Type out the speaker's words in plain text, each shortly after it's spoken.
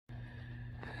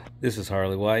This is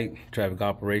Harley White, Traffic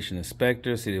Operation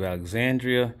Inspector, City of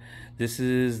Alexandria. This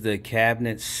is the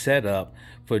cabinet setup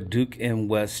for Duke and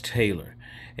West Taylor.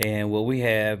 And what we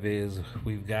have is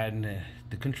we've gotten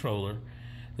the controller.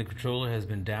 The controller has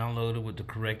been downloaded with the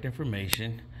correct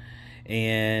information,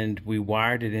 and we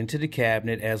wired it into the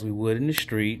cabinet as we would in the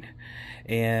street.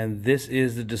 And this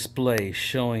is the display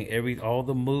showing all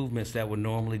the movements that would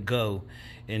normally go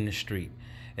in the street.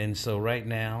 And so right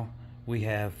now we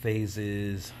have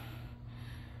phases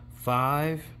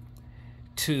 5,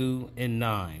 2, and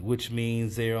 9, which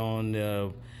means they're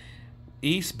on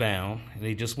eastbound.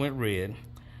 They just went red.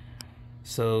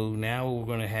 So now what we're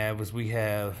going to have is we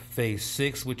have phase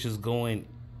 6, which is going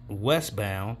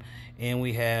westbound, and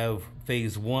we have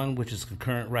phase 1, which is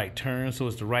concurrent right turn. So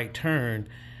it's the right turn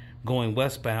going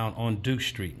westbound on Duke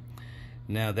Street.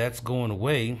 Now that's going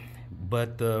away,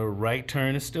 but the right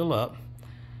turn is still up.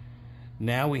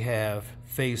 Now we have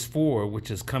phase 4, which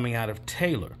is coming out of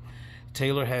Taylor.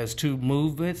 Taylor has 2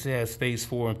 movements. It has phase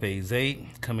 4 and phase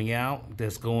 8 coming out.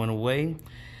 That's going away.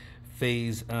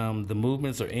 The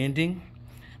movements are ending,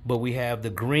 but we have the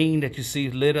green that you see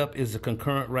lit up is a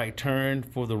concurrent right turn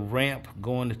for the ramp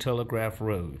going to Telegraph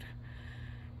Road.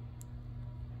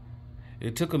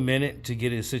 It took a minute to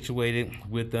get it situated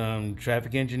with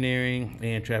traffic engineering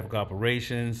and traffic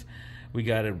operations. We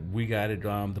got it.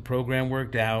 The program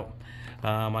worked out.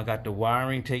 I got the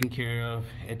wiring taken care of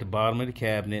at the bottom of the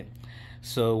cabinet,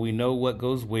 so we know what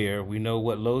goes where. We know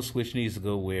what load switch needs to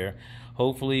go where.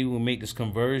 Hopefully we'll make this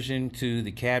conversion to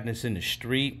the cabinets in the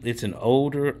street. It's an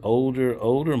older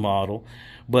model,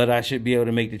 but I should be able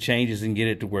to make the changes and get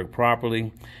it to work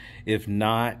properly. If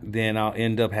not, then I'll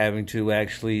end up having to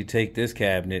actually take this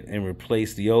cabinet and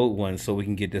replace the old one so we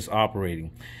can get this operating.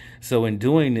 So in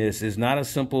doing this, it's not a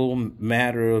simple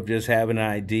matter of just having an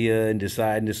idea and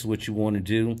deciding this is what you want to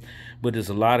do, but there's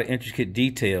a lot of intricate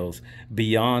details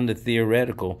beyond the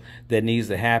theoretical that needs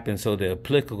to happen so the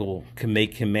applicable can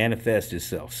manifest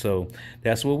itself. So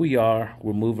that's where we are.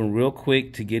 We're moving real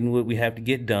quick to getting what we have to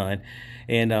get done.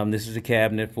 And this is a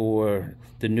cabinet for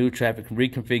the new traffic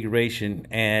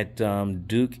reconfiguration at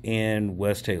Duke and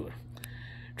West Taylor.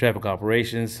 Traffic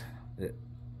operations,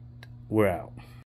 we're out.